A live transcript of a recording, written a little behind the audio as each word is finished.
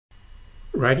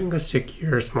Writing a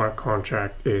secure smart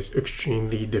contract is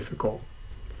extremely difficult.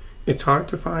 It's hard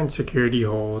to find security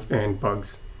holes and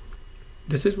bugs.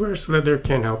 This is where Slither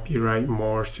can help you write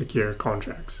more secure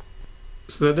contracts.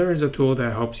 Slither is a tool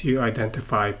that helps you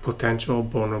identify potential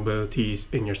vulnerabilities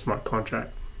in your smart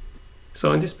contract.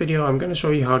 So in this video, I'm going to show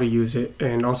you how to use it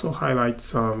and also highlight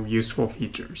some useful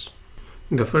features.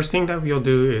 The first thing that we'll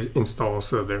do is install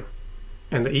Slither.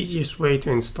 And the easiest way to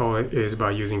install it is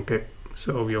by using pip.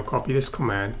 So we'll copy this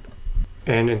command,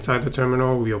 and inside the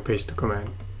terminal we'll paste the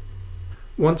command.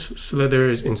 Once Slither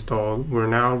is installed, we're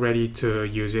now ready to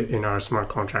use it in our smart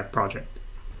contract project.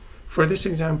 For this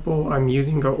example, I'm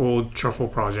using an old truffle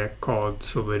project called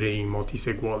Solidity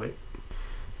Multisig Wallet.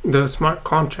 The smart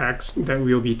contracts that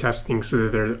we'll be testing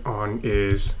Slither on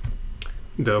is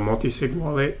the multisig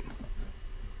wallet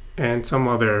and some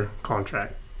other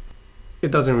contract.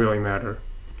 It doesn't really matter.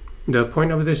 The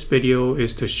point of this video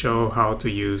is to show how to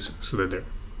use Slither.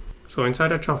 So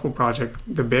inside a truffle project,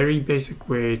 the very basic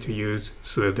way to use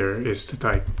Slither is to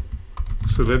type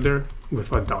Slither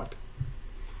with a dot.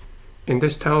 And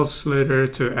this tells Slither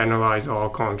to analyze all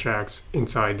contracts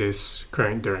inside this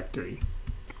current directory.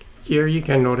 Here you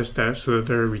can notice that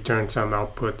Slither returns some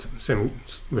outputs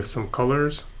with some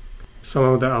colors. Some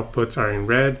of the outputs are in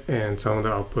red and some of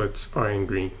the outputs are in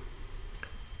green.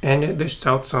 And it lists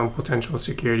out some potential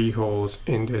security holes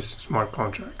in this smart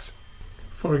contracts.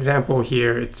 For example,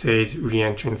 here it says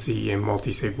reentrancy in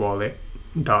multisig wallet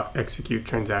dot execute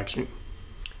transaction.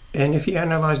 And if you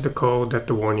analyze the code that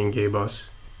the warning gave us,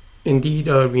 indeed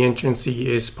a reentrancy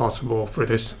is possible for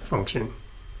this function.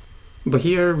 But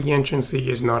here reentrancy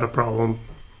is not a problem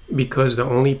because the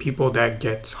only people that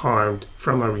gets harmed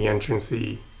from a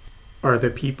reentrancy are the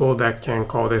people that can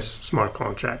call this smart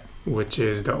contract, which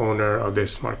is the owner of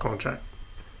this smart contract.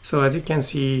 So as you can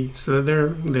see,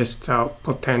 Slither lists out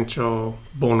potential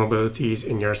vulnerabilities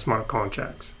in your smart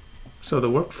contracts. So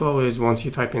the workflow is once you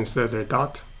type in Slither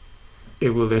dot,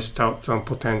 it will list out some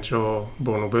potential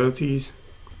vulnerabilities.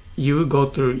 You will go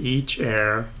through each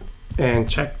error and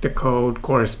check the code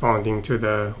corresponding to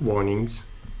the warnings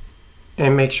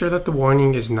and make sure that the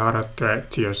warning is not a threat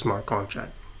to your smart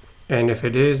contract. And if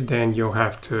it is, then you'll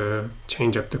have to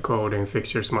change up the code and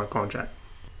fix your smart contract.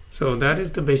 So that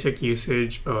is the basic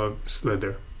usage of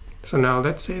Slither. So now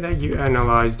let's say that you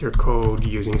analyzed your code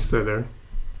using Slither.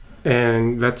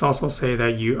 And let's also say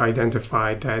that you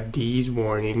identified that these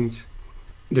warnings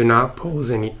do not pose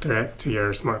any threat to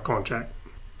your smart contract.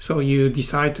 So you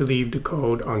decide to leave the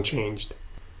code unchanged.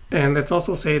 And let's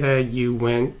also say that you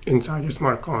went inside your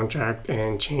smart contract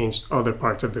and changed other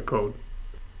parts of the code.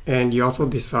 And you also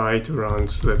decide to run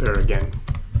Slither again.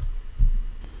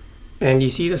 And you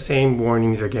see the same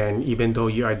warnings again, even though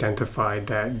you identified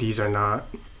that these are not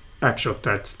actual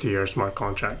threats to your smart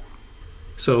contract.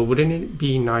 So wouldn't it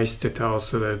be nice to tell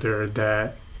Slither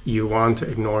that you want to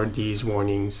ignore these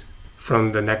warnings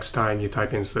from the next time you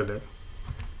type in Slither?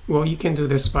 Well, you can do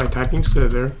this by typing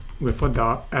Slither with a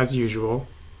dot as usual,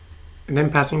 and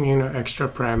then passing in an extra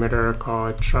parameter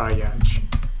called triage.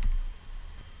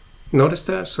 Notice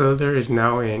that Slither is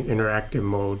now in interactive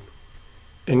mode,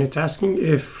 and it's asking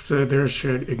if Slither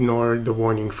should ignore the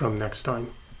warning from next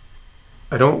time.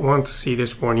 I don't want to see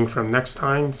this warning from next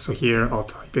time, so here I'll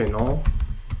type in all,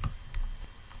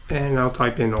 and I'll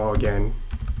type in all again.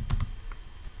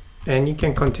 And you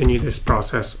can continue this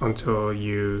process until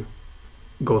you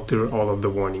go through all of the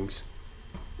warnings.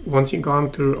 Once you've gone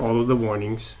through all of the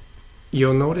warnings,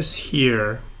 you'll notice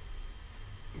here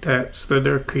that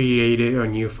Slither created a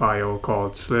new file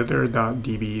called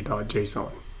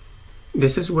slither.db.json.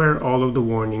 This is where all of the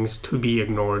warnings to be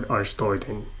ignored are stored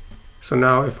in. So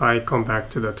now if I come back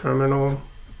to the terminal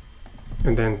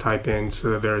and then type in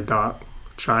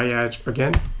slither.triage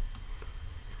again,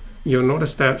 you'll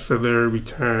notice that Slither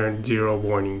returned 0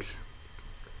 warnings.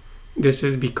 This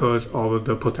is because all of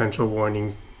the potential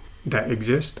warnings that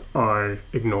exist are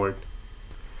ignored.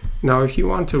 Now if you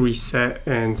want to reset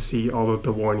and see all of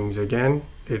the warnings again,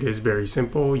 it is very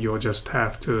simple. You'll just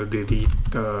have to delete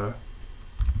the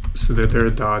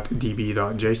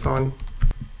slither.db.json,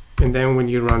 and then when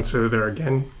you run Slither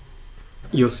again,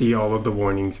 you'll see all of the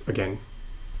warnings again.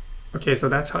 Okay, so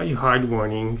that's how you hide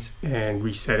warnings and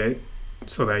reset it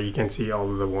so that you can see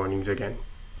all of the warnings again.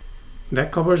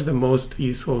 That covers the most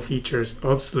useful features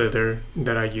of Slither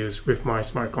that I use with my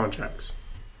smart contracts.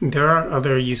 There are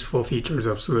other useful features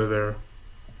of Slither,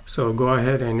 so go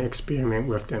ahead and experiment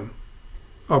with them.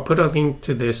 I'll put a link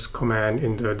to this command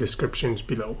in the descriptions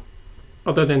below.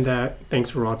 Other than that,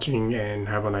 thanks for watching and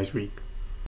have a nice week.